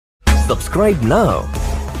Subscribe now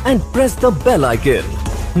and press the bell icon.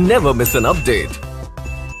 Never miss an update.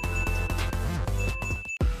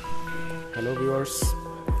 Hello viewers,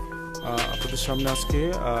 আপনাদের সামনে আজকে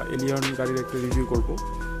Allion গাড়ির একটা রিভিউ করব।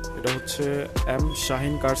 এটা হচ্ছে এম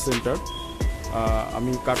শাহিন কার সেন্টার।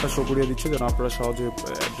 আমি কারটা শো করিয়ে দিচ্ছি যেন আপনারা সহজে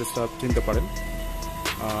অ্যাড্রেসটা চিনতে পারেন।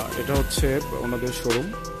 এটা হচ্ছে ওনাদের শোরুম।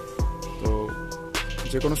 তো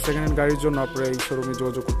যে কোনো সেকেন্ড হ্যান্ড গাড়ির জন্য আপনারা এই শোরুমে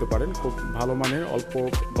যোগাযোগ করতে পারেন। খুব ভালো মানের, অল্প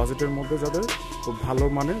বাজেটের মধ্যে যাদের খুব ভালো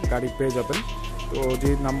মানের গাড়ি পেয়ে যাবেন। তো যে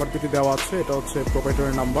নাম্বার দুটি দেওয়া আছে এটা হচ্ছে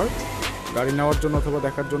প্রোপাইটরের নাম্বার। গাড়ি নেওয়ার জন্য অথবা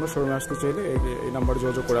দেখার জন্য শোরুমে আসতে চাইলে এই নাম্বারে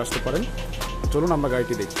যোগাযোগ করে আসতে পারেন। চলুন আমরা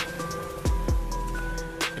গাড়িটি দেখি।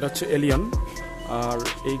 এটা হচ্ছে এলিয়ন। আর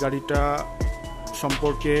এই গাড়িটা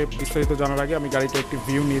সম্পর্কে বিস্তারিত জানার আগে আমি গাড়িটা একটি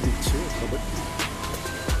ভিউ নিয়ে দিচ্ছি।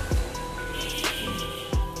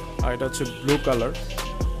 আর এটা হচ্ছে ব্লু কালার।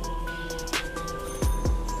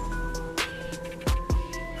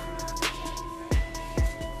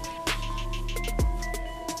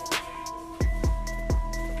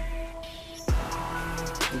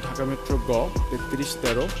 ঢাকা মেট্রো গ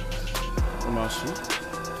 331379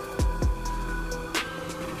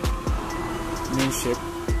 নিউ শেপ।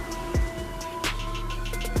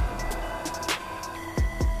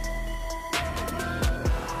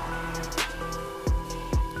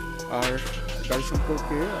 আর গাড়ি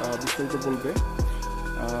সম্পর্কে বিস্তারিত বলবে।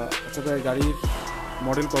 আচ্ছা ভাই, গাড়ির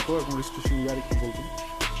মডেল কত এবং রেজিস্ট্রেশন ইয়ার একটু বলবেন?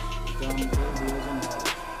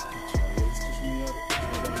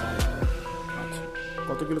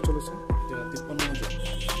 কত কিলো চলেছে?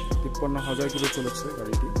 53,000 কিলো চলেছে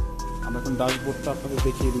গাড়িটি। আমরা এখন ড্যাশবোর্ডটা আপনাদের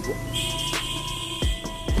দেখিয়ে দিব।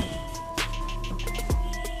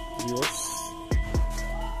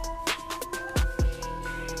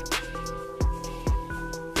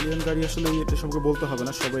 এলিয়ন গাড়ি আসলে এটা সম্পর্কে বলতে হবে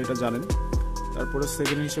না, সবাই এটা জানেন। তারপরে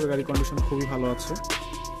সেকেন্ড হিসেবে গাড়ির কন্ডিশন খুবই ভালো আছে।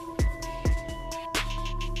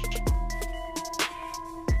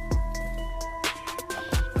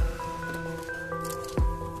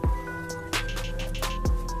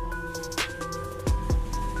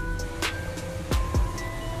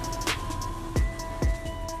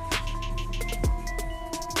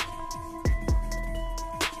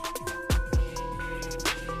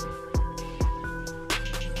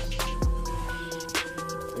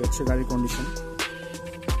 হচ্ছে গাড়ির কন্ডিশন।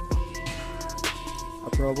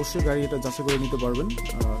 আপনারা অবশ্যই গাড়ি এটা যাচাই করে নিতে পারবেন,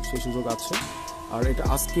 সেই সুযোগ আছে। আর এটা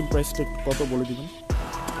আস্কিং প্রাইসটা কত বলে দিবেন?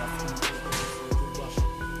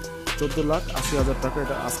 14,80,000 টাকা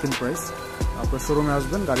এটা আস্কিং প্রাইস। আপনার শোরুমে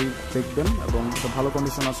আসবেন, গাড়ি দেখবেন এবং এটা ভালো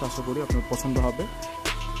কন্ডিশন আছে, আশা করি আপনার পছন্দ হবে।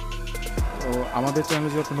 তো আমাদের চ্যানেলে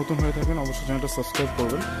যদি আপনি নতুন হয়ে থাকেন অবশ্যই চ্যানেলটা সাবস্ক্রাইব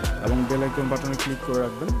করবেন এবং বেল আইকন বাটনে ক্লিক করে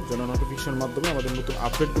রাখবেন যেন নোটিফিকেশনের মাধ্যমে আমাদের নতুন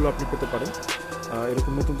আপডেটগুলো আপনি পেতে পারেন।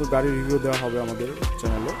 এরকম নতুন তো গাড়ির রিভিউ দেওয়া হবে আমাদের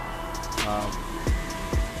চ্যানেলে।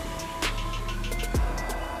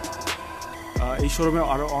 এই শোরুমে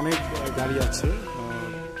আরও অনেক গাড়ি আছে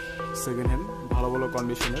সেকেন্ড হ্যান্ড, ভালো ভালো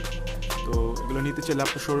কন্ডিশনের। তো এগুলো নিতে চাইলে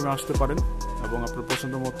আপনার শোরুমে আসতে পারেন এবং আপনার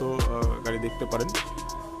পছন্দ মতো গাড়ি দেখতে পারেন।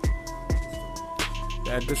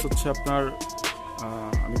 অ্যাড্রেস হচ্ছে আপনার,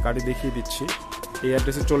 আমি গাড়ি দেখিয়ে দিচ্ছি। এই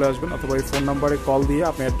অ্যাড্রেসে চলে আসবেন অথবা এই ফোন নাম্বারে কল দিয়ে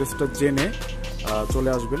আপনি অ্যাড্রেসটা জেনে চলে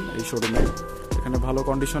আসবেন এই শোরুমে। এখানে ভালো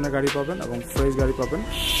কন্ডিশনে গাড়ি পাবেন এবং ফ্রেশ গাড়ি পাবেন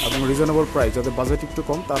এবং রিজনেবল প্রাইস। যাদের বাজেট একটু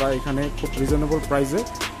কম তারা এখানে খুব রিজনেবল প্রাইসে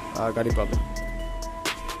গাড়ি পাবেন।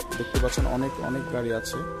 দেখতে পাচ্ছেন অনেক অনেক গাড়ি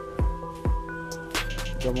আছে,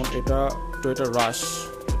 যেমন এটা টয়োটা রাশ,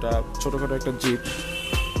 এটা ছোটোখাটো একটা জিপ।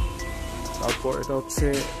 তারপর এটা হচ্ছে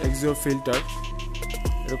এক্সিও ফিল্টার।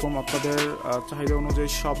 এরকম আপনাদের চাহিদা অনুযায়ী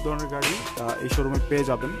সব ধরনের গাড়ি এই শোরুমে পেয়ে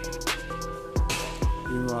যাবেন।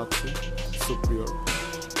 ইনো আছে, সুপ্রিয়র।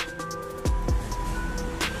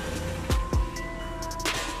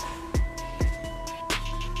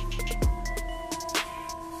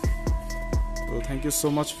 তো thank you so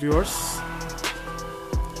much viewers.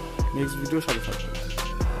 Next video সাথে থাকবেন।